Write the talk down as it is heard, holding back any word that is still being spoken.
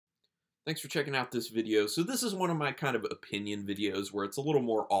Thanks for checking out this video. So this is one of my kind of opinion videos where it's a little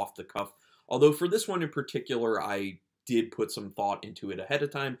more off the cuff. Although for this one in particular, I did put some thought into it ahead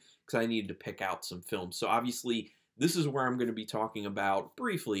of time because I needed to pick out some films. So obviously, this is where I'm going to be talking about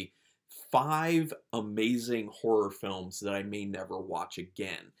briefly 5 amazing horror films that I may never watch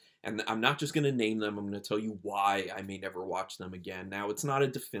again. And I'm not just going to name them, I'm going to tell you why I may never watch them again. Now, it's not a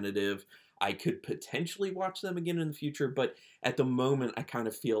definitive. I could potentially watch them again in the future, but at the moment, I kind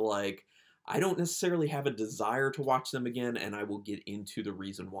of feel like I don't necessarily have a desire to watch them again, and I will get into the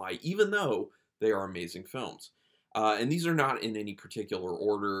reason why, even though they are amazing films. And these are not in any particular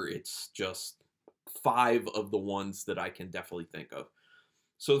order, it's just 5 of the ones that I can definitely think of.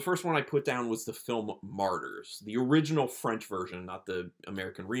 So the first one I put down was the film Martyrs, the original French version, not the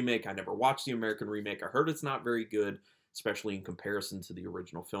American remake. I never watched the American remake. I heard it's not very good, especially in comparison to the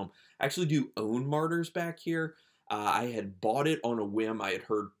original film. I actually do own Martyrs back here. I had bought it on a whim. I had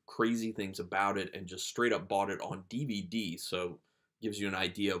heard crazy things about it and just straight up bought it on DVD. So gives you an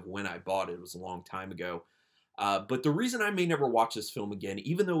idea of when I bought it. It was a long time ago. But the reason I may never watch this film again,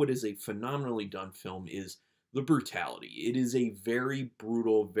 even though it is a phenomenally done film, is the brutality. It is a very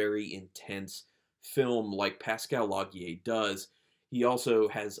brutal, very intense film like Pascal Laugier does. He also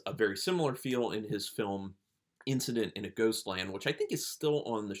has a very similar feel in his film Incident in a Ghostland, which I think is still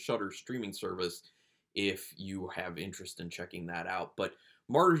on the Shudder streaming service if you have interest in checking that out. But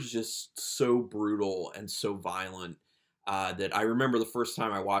Martyrs is just so brutal and so violent that I remember the first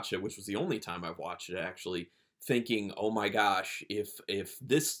time I watched it, which was the only time I've watched it actually, thinking, "Oh my gosh, if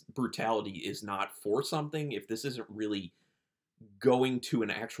this brutality is not for something, if this isn't really going to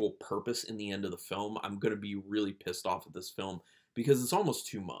an actual purpose in the end of the film, I'm going to be really pissed off at this film because it's almost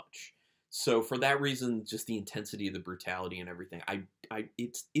too much." So for that reason, just the intensity of the brutality and everything,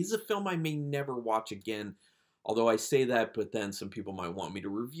 it is a film I may never watch again. Although I say that, but then some people might want me to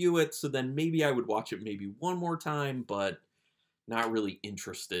review it, so then maybe I would watch it maybe one more time, but not really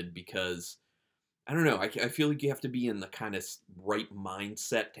interested because I don't know. I feel like you have to be in the kind of right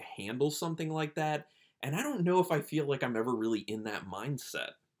mindset to handle something like that. And I don't know if I feel like I'm ever really in that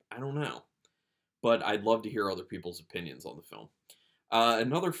mindset. I don't know. But I'd love to hear other people's opinions on the film.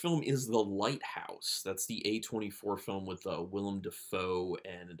 Another film is The Lighthouse. That's the A24 film with Willem Dafoe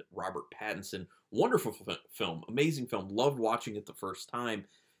and Robert Pattinson. Wonderful film. Amazing film. Loved watching it the first time.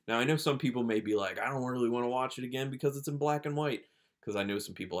 Now, I know some people may be like, I don't really want to watch it again because it's in black and white, because I know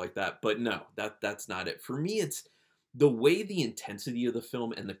some people like that. But no, that's not it. For me, it's the way the intensity of the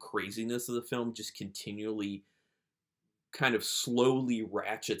film and the craziness of the film just continually kind of slowly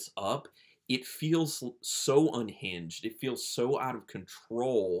ratchets up. It feels so unhinged. It feels so out of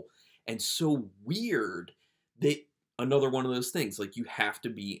control and so weird that another one of those things, like you have to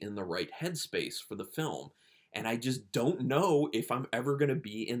be in the right headspace for the film. And I just don't know if I'm ever going to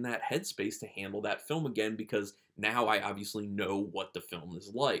be in that headspace to handle that film again because now I obviously know what the film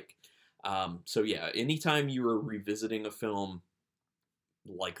is like. So yeah, anytime you are revisiting a film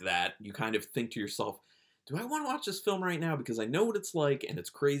like that, you kind of think to yourself, do I want to watch this film right now? Because I know what it's like, and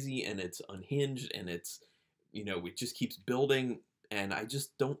it's crazy, and it's unhinged, and it just keeps building, and I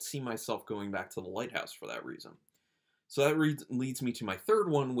just don't see myself going back to The Lighthouse for that reason. So that leads me to my third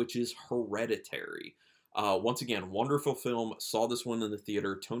one, which is Hereditary. Once again, wonderful film. Saw this one in the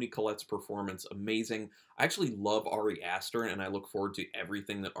theater. Toni Collette's performance, amazing. I actually love Ari Aster, and I look forward to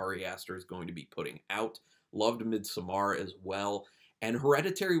everything that Ari Aster is going to be putting out. Loved Midsommar as well. And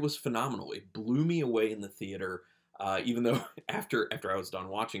Hereditary was phenomenal. It blew me away in the theater, even though after I was done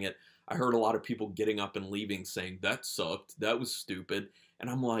watching it, I heard a lot of people getting up and leaving saying, that sucked, that was stupid. And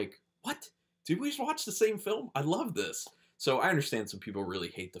I'm like, what? Did we just watch the same film? I love this. So I understand some people really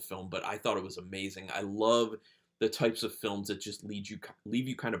hate the film, but I thought it was amazing. I love the types of films that just leave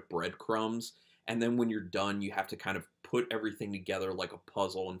you kind of breadcrumbs, and then when you're done, you have to kind of put everything together like a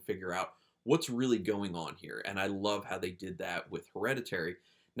puzzle and figure out what's really going on here. And I love how they did that with Hereditary.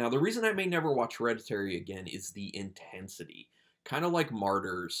 Now, the reason I may never watch Hereditary again is the intensity. Kind of like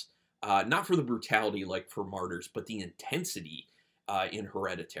Martyrs, not for the brutality like for Martyrs, but the intensity in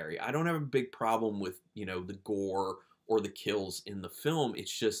Hereditary. I don't have a big problem with, the gore or the kills in the film.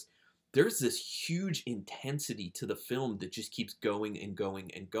 It's just there's this huge intensity to the film that just keeps going and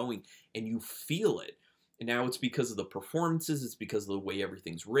going and going, and you feel it. And now it's because of the performances, it's because of the way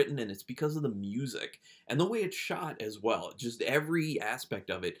everything's written, and it's because of the music and the way it's shot as well. Just every aspect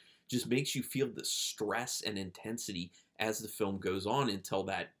of it just makes you feel the stress and intensity as the film goes on until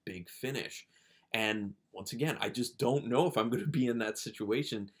that big finish. And once again, I just don't know if I'm going to be in that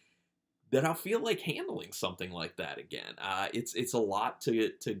situation that I'll feel like handling something like that again. It's a lot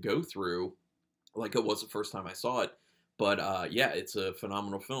to go through, like it was the first time I saw it. But yeah, it's a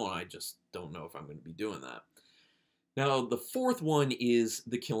phenomenal film. I just don't know if I'm going to be doing that. Now, the fourth one is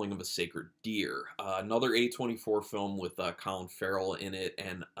The Killing of a Sacred Deer, another A24 film with Colin Farrell in it,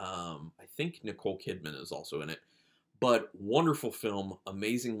 and I think Nicole Kidman is also in it. But wonderful film,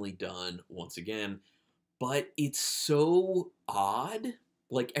 amazingly done, once again. But it's so odd.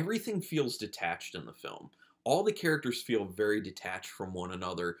 Like, everything feels detached in the film. All the characters feel very detached from one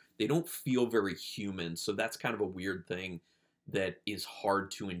another. They don't feel very human, so that's kind of a weird thing that is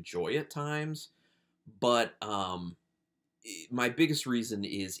hard to enjoy at times. But my biggest reason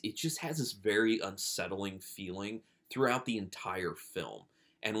is it just has this very unsettling feeling throughout the entire film.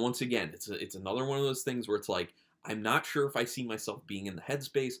 And once again, it's another one of those things where it's like, I'm not sure if I see myself being in the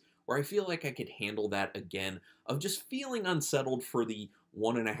headspace, or I feel like I could handle that again, of just feeling unsettled for the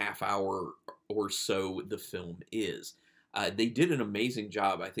 1.5 hour or so the film is. They did an amazing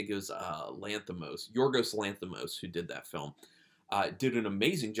job. I think it was Yorgos Lanthimos, who did that film. Did an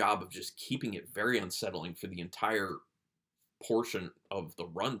amazing job of just keeping it very unsettling for the entire portion of the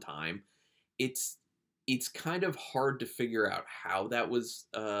runtime. It's kind of hard to figure out how that was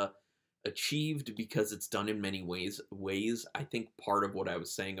achieved, because it's done in many ways. I think part of what I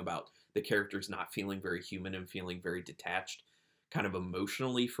was saying about the characters not feeling very human and feeling very detached kind of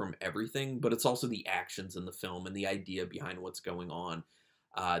emotionally from everything, but it's also the actions in the film and the idea behind what's going on,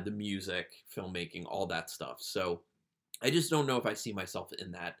 the music, filmmaking, all that stuff. So I just don't know if I see myself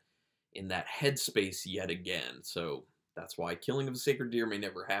in that headspace yet again. So that's why Killing of a Sacred Deer may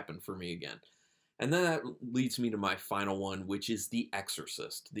never happen for me again. And then that leads me to my final one, which is The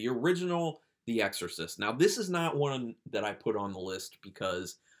Exorcist, the original The Exorcist. Now, this is not one that I put on the list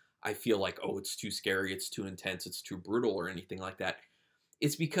because I feel like, oh, it's too scary, it's too intense, it's too brutal, or anything like that.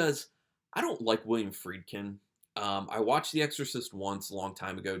 It's because I don't like William Friedkin. I watched The Exorcist once a long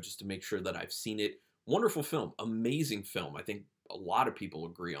time ago just to make sure that I've seen it. Wonderful film, amazing film. I think a lot of people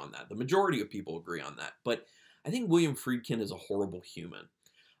agree on that. The majority of people agree on that. But I think William Friedkin is a horrible human.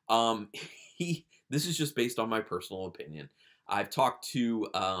 Um, this is just based on my personal opinion. I've talked to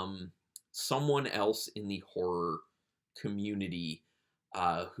someone else in the horror community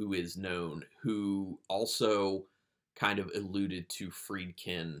who is known, who also kind of alluded to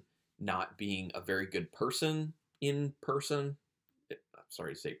Friedkin not being a very good person in person. I'm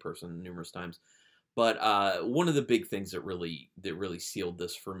sorry to say person numerous times. But one of the big things that really sealed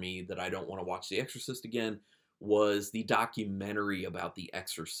this for me, that I don't want to watch The Exorcist again, was the documentary about The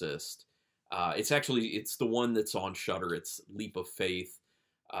Exorcist. It's the one that's on Shudder. It's Leap of Faith,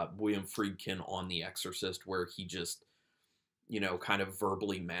 William Friedkin on The Exorcist, where he just, kind of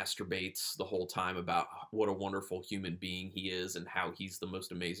verbally masturbates the whole time about what a wonderful human being he is and how he's the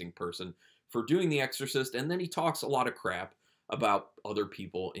most amazing person for doing The Exorcist. And then he talks a lot of crap about other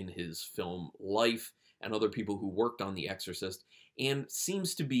people in his film life and other people who worked on The Exorcist, and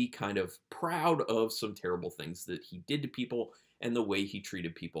seems to be kind of proud of some terrible things that he did to people and the way he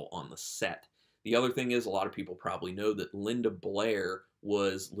treated people on the set. The other thing is, a lot of people probably know that Linda Blair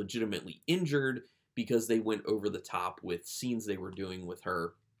was legitimately injured because they went over the top with scenes they were doing with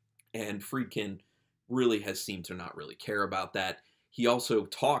her, and Friedkin really has seemed to not really care about that. He also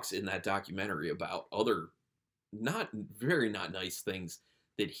talks in that documentary about other not nice things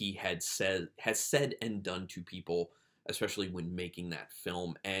that he has said and done to people, especially when making that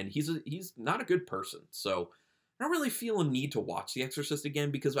film. And he's not a good person. So I don't really feel a need to watch The Exorcist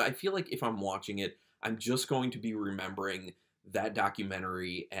again, because I feel like if I'm watching it, I'm just going to be remembering that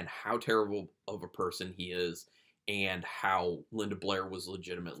documentary and how terrible of a person he is, and how Linda Blair was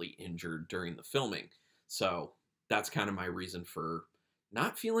legitimately injured during the filming. So that's kind of my reason for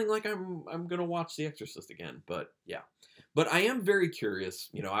not feeling like I'm gonna watch The Exorcist again. But yeah, but I am very curious.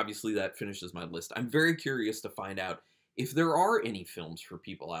 Obviously that finishes my list. I'm very curious to find out if there are any films for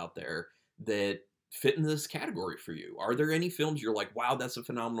people out there that fit in this category for you. Are there any films you're like, wow, that's a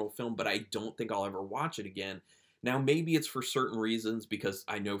phenomenal film, but I don't think I'll ever watch it again? Now, maybe it's for certain reasons, because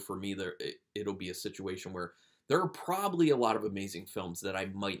I know for me it'll be a situation where there are probably a lot of amazing films that I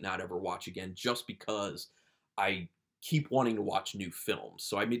might not ever watch again, just because I keep wanting to watch new films.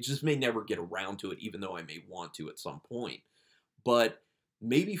 So I may never get around to it, even though I may want to at some point. But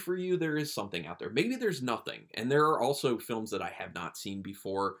maybe for you, there is something out there. Maybe there's nothing. And there are also films that I have not seen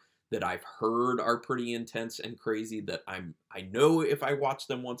before that I've heard are pretty intense and crazy, that I know if I watched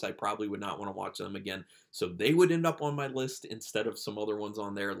them once, I probably would not want to watch them again. So they would end up on my list instead of some other ones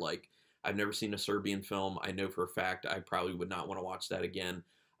on there. Like, I've never seen a Serbian film. I know for a fact I probably would not want to watch that again.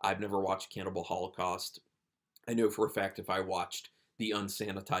 I've never watched Cannibal Holocaust. I know for a fact if I watched the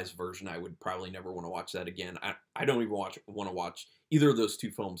unsanitized version, I would probably never want to watch that again. I don't even want to watch either of those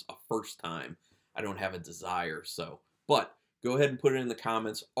two films a first time. I don't have a desire. So But go ahead and put it in the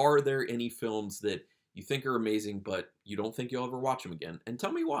comments. Are there any films that you think are amazing, but you don't think you'll ever watch them again? And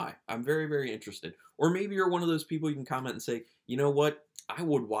tell me why. I'm very, very interested. Or maybe you're one of those people you can comment and say, you know what? I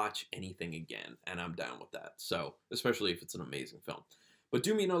would watch anything again, and I'm down with that. So, especially if it's an amazing film. But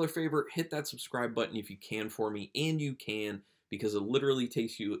do me another favor, hit that subscribe button if you can for me, and you can, because it literally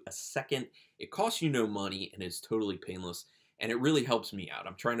takes you a second. It costs you no money, and it's totally painless, and it really helps me out.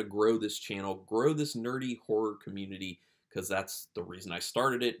 I'm trying to grow this channel, grow this nerdy horror community, because that's the reason I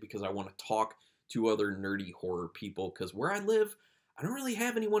started it, because I want to talk to other nerdy horror people, because where I live, I don't really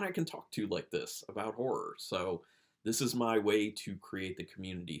have anyone I can talk to like this about horror. So this is my way to create the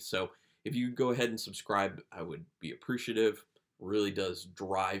community. So if you go ahead and subscribe, I would be appreciative. Really does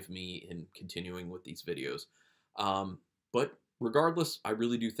drive me in continuing with these videos. But regardless, I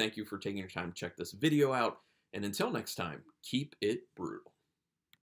really do thank you for taking your time to check this video out. And until next time, keep it brutal.